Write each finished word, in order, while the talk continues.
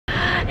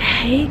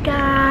Hey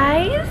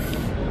guys!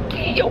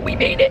 Yo, we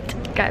made it!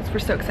 Guys, we're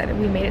so excited.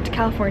 We made it to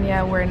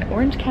California. We're in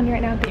Orange County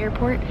right now at the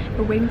airport.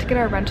 We're waiting to get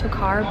our rental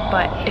car,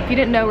 but if you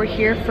didn't know, we're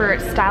here for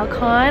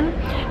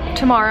StyleCon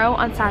tomorrow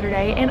on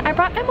Saturday, and I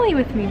brought Emily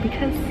with me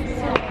because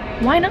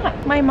why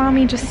not? My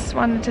mommy just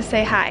wanted to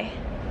say hi.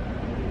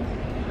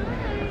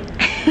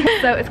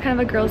 So it's kind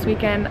of a girls'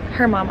 weekend.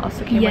 Her mom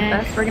also came with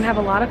us. We're gonna have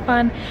a lot of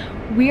fun.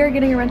 We are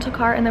getting a rental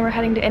car and then we're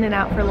heading to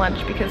In-N-Out for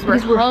lunch because we're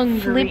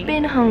hungry.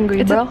 Flippin'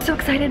 hungry, bro. So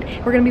excited.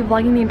 We're gonna be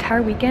vlogging the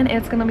entire weekend and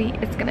it's gonna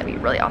be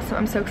really awesome.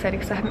 I'm so excited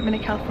because I haven't been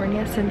to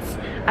California since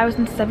I was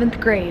in 7th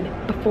grade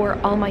before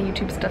all my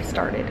YouTube stuff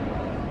started.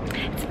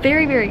 It's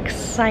very, very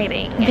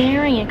exciting.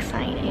 Very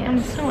exciting. Yes.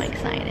 I'm so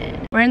excited.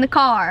 We're in the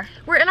car.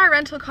 We're in our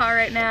rental car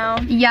right now.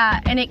 Yeah,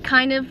 and it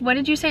kind of, what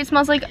did you say it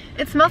smells like?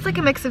 It smells like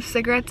a mix of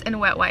cigarettes and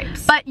wet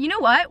wipes. But you know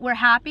what? We're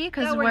happy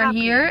because we're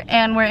here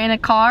and we're in a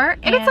car.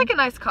 And it's like a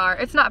nice car.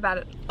 It's not bad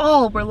at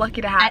all. We're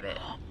lucky to have it.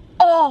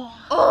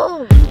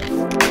 Oh.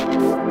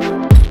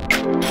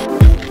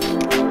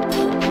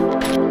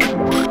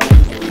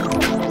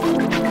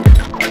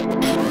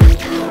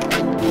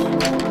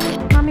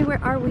 Mommy,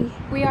 where are we?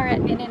 We are at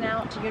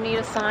In-N-Out. Do you need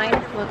a sign?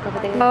 Look over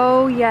there.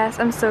 Oh yes,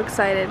 I'm so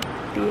excited.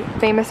 The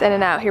famous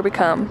In-N-Out, here we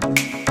come.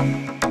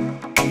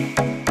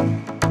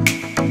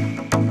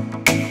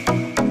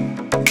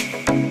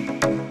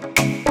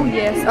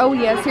 Oh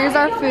yes, here's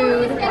our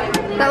food.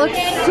 That looks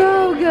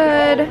so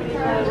good.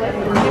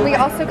 And we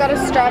also got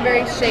a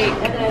strawberry shake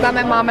that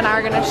my mom and I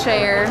are gonna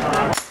share.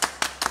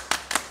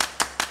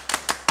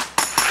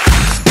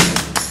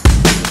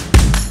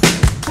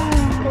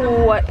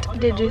 What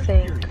did you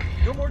think?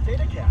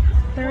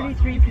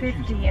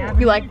 $33.50.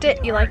 You liked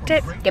it? You liked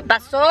it? ¿Qué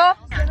pasó?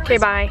 Okay,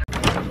 bye.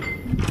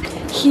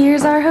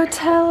 Here's our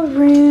hotel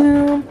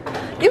room.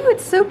 Ew,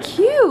 it's so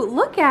cute.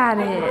 Look at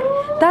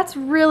it. That's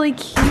really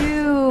cute.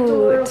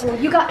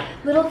 You got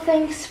little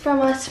thanks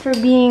from us for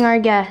being our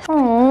guest.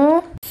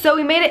 Aww. So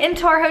we made it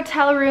into our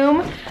hotel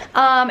room.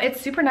 It's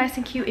super nice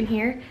and cute in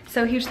here.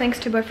 So huge thanks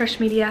to Boy Fresh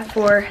Media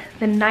for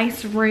the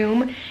nice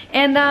room.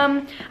 And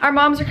our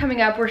moms are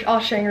coming up. We're all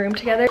sharing a room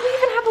together. We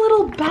even have a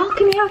little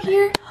balcony out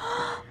here.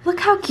 Look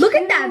how cute. Look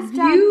at that it is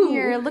down view.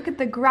 here. Look at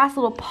the grass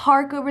little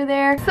park over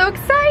there. So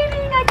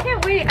exciting. I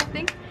can't wait. I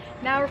think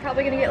now we're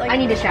probably gonna get like I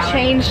need a shower.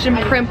 Changed and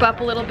primp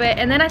up a little bit.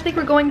 And then I think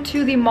we're going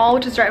to the mall,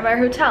 which is right by our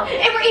hotel.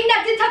 And we're eating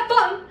at Din Tai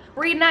Fung.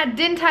 We're eating at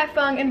Din Tai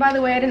Fung. And by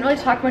the way, I didn't really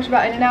talk much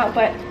about In-N-Out,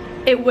 but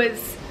it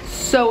was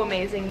so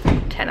amazing.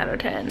 10 out of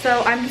 10.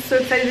 So I'm just so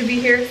excited to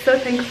be here, so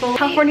thankful.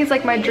 California's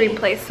like my dream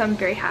place, so I'm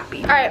very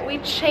happy. All right, we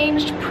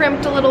changed,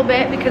 primped a little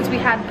bit because we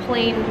had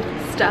plain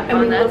stuff And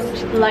on we us.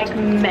 looked like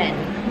men.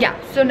 Yeah,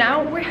 so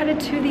now we're headed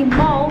to the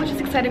mall, which is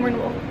exciting. We're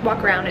gonna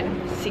walk around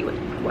and see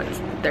what's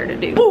there to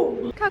do. Ooh.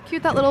 Look how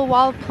cute that little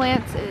wall of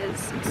plants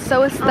is. It's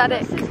so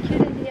aesthetic. Oh, this is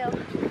cute and deal.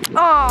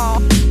 Oh.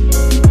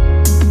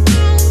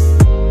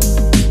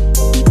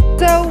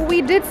 So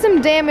we did some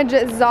damage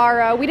at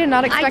Zara. We did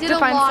not expect to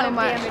find so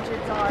much. Damage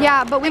at Zara.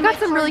 Yeah, but we And got my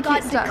some really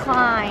card cute got stuff.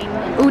 declined.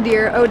 Oh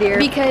dear, oh dear.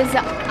 Because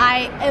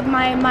my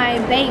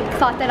bank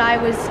thought that I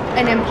was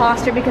an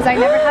imposter because I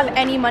never have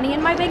any money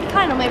in my bank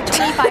account. I only have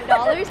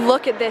 $25.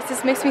 Look at this.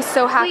 This makes me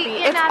so happy.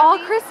 It's all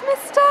Christmas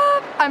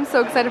stuff. I'm so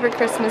excited for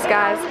Christmas,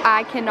 guys.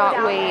 I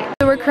cannot wait.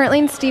 So we're currently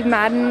in Steve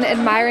Madden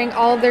admiring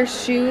all of their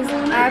shoes.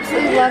 I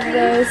absolutely love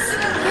those.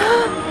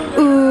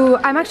 Ooh,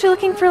 I'm actually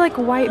looking for like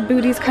white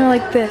booties kind of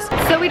like this.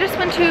 So we just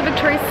went to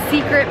Victoria's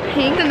Secret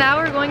Pink and now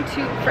we're going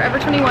to Forever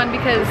 21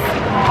 because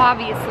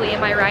obviously,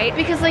 am I right?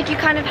 Because like you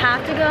kind of have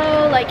to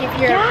go, like if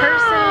you're a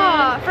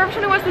person. Forever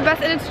 21 is the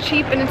best and it's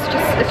cheap and it's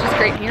just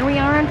great. Here we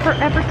are in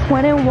Forever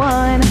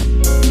 21.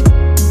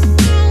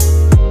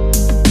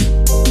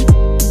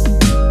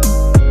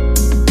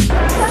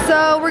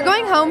 So we're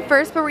going home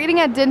first, but we're eating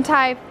at Din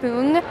Tai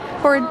Fung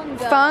for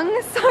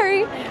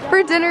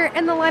dinner,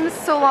 and the line is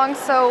so long.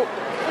 So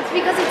It's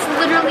because it's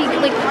literally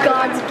like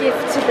God's gift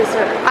to this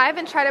earth. I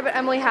haven't tried it, but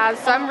Emily has,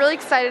 so I'm really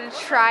excited to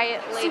try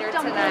it later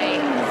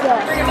tonight.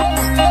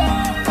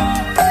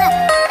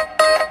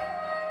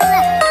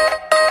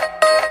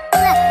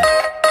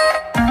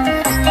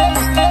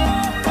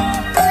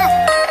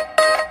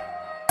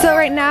 So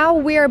right now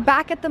we are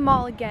back at the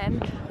mall again.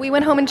 We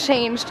went home and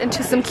changed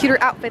into some cuter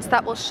outfits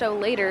that we'll show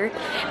later.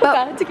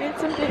 But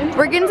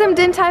we're getting some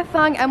Din Tai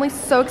Fung. Emily's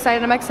so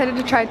excited. I'm excited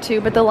to try it too,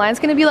 but the line's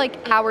gonna be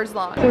like hours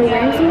long. We're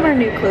wearing some of our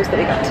new clothes that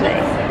we got today,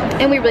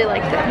 and we really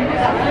like them.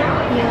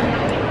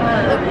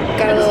 Yeah.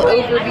 Got a little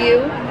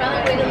overview.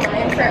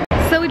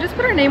 So we just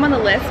put our name on the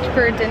list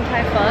for Din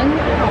Tai Fung,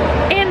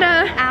 and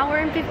Hour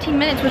and 15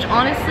 minutes, which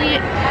honestly,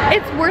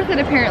 it's worth it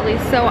apparently.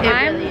 So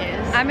really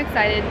is. I'm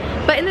excited.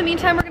 But in the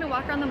meantime, we're gonna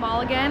walk around the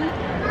mall again.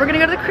 We're gonna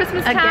go to the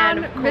Christmas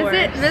town, of course.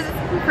 visit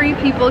some free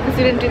people because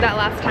we didn't do that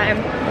last time.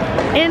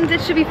 And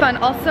it should be fun.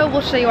 Also,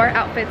 we'll show you our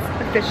outfits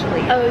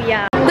officially. oh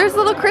yeah. There's a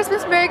little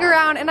Christmas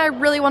merry-go-round and I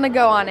really want to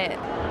go on it.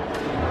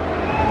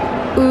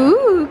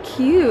 Ooh,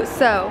 cute.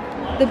 So,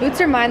 the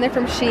boots are mine, they're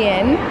from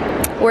Shein.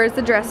 Where's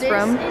the dress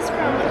from? This is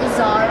from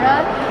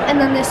Zara, and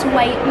then this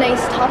white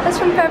nice top is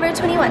from Forever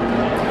 21.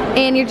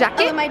 And your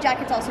jacket? Oh, and my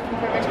jacket's also from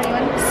Forever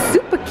 21.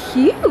 Super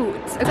cute.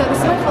 Okay, so this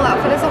is my full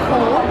outfit as a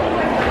whole.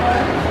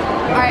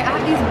 Alright, I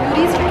have these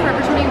booties from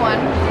Forever 21.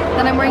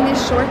 Then I'm wearing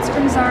these shorts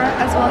from Zara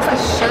as well as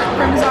this shirt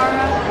from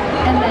Zara.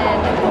 And then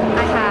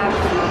I have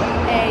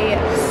a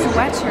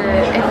sweater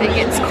if it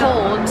gets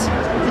cold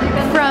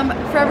from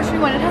Forever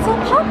 21. It has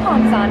little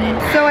pom-poms on it.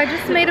 So I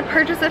just made a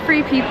purchase at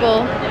Free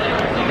People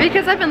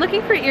because I've been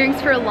looking for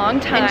earrings for a long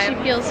time. And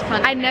she feels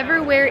funny. I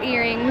never wear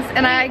earrings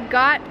and I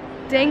got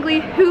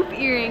dangly hoop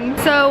earrings.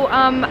 So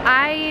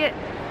I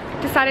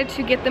decided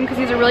to get them because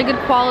these are really good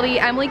quality.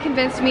 Emily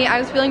convinced me. I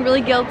was feeling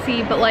really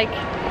guilty, but like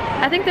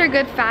I think they're a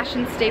good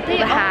fashion staple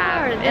to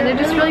have. And they're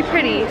just really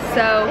pretty.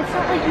 So it's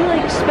not like you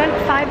like spent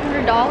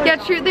 $500. yeah,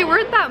 true. They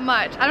weren't that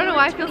much. I don't know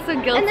why I feel so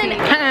guilty.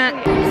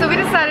 So we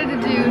decided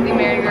to do the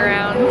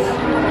merry-go-round.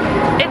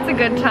 It's a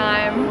good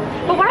time.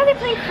 But why are they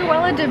playing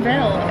Cruella de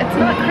Vil? It's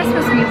not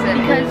Christmas music.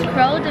 Because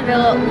Cruella de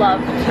Vil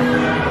loved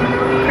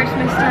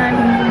Christmas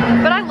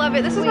time. But I love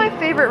it. This was my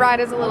favorite ride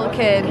as a little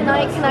kid. Can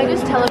I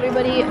just tell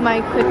everybody my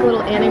quick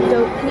little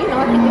anecdote? Can you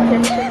not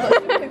get the camera so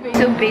close to me?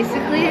 So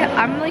basically,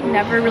 I'm like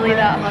never really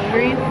that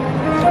hungry,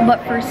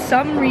 but for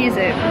some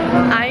reason,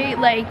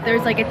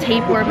 there's like a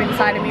tapeworm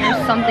inside of me or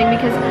something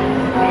because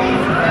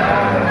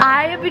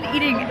I have been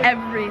eating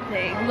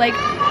everything. Like,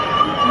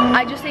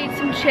 I just ate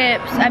some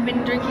chips, I've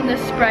been drinking the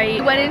Sprite,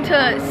 we went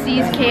into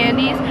C's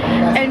Candies,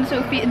 and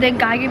Sophia, the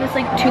guy gave us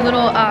like 2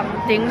 little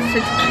things to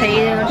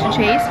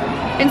chase,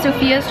 and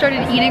Sophia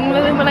started eating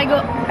with them, and I go,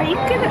 are you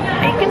gonna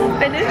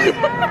finish?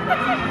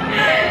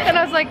 And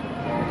I was like,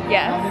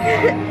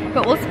 yes,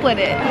 but we'll split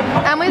it.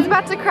 Emily's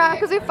about to cry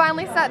because we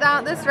finally sat down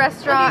at this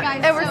restaurant, Okay,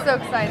 guys, and we're so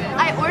excited.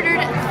 I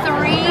ordered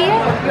 3.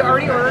 You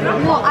already ordered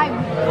them? Well, I'm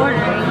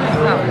ordering.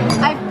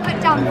 Oh. I put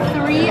down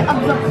 3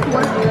 of the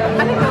 4. I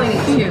think we only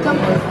need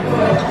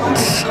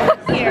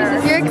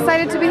 2. You're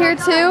excited to be here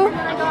too? Oh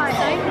my god,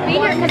 excited to be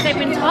here because I've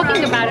been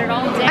talking about it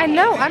all day. I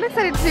know, I'm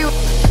excited too.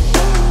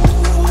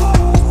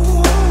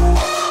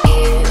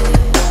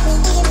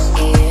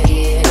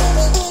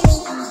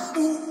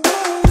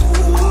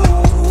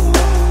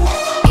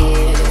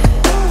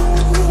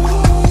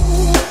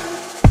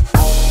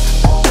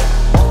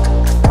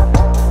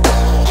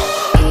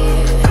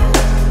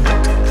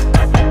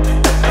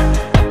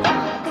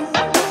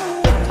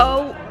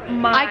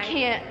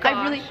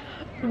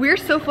 We're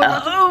so full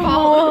of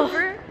fall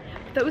over.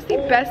 That was the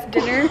best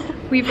dinner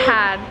we've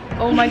had.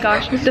 Oh my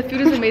gosh, the food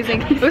is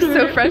amazing. It was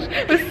so fresh,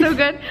 it was so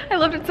good. I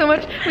loved it so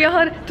much. We all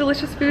had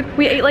delicious food.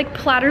 We ate like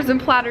platters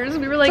and platters.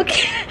 We were like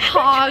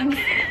hogs.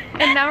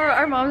 And now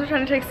our moms are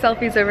trying to take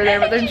selfies over there,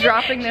 but they're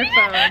dropping their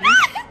phones.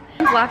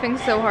 I'm laughing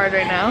so hard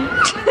right now.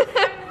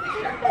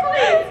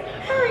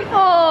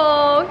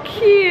 Oh,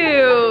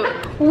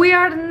 cute. We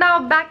are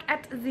now back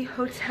at the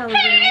hotel room.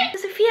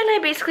 Sophia and I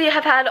basically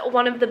have had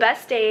one of the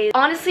best days.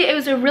 Honestly, it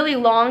was a really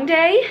long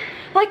day.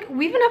 Like,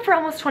 we've been up for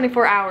almost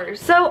 24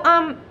 hours. So,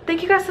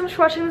 thank you guys so much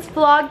for watching this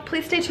vlog.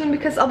 Please stay tuned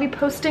because I'll be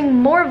posting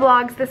more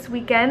vlogs this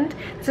weekend.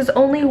 This is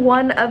only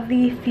one of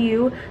the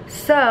few.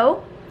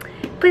 So,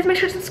 please make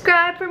sure to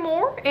subscribe for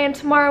more. And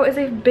tomorrow is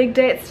a big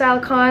day at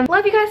StyleCon.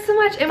 Love you guys so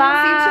much, and we'll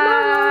see you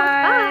tomorrow.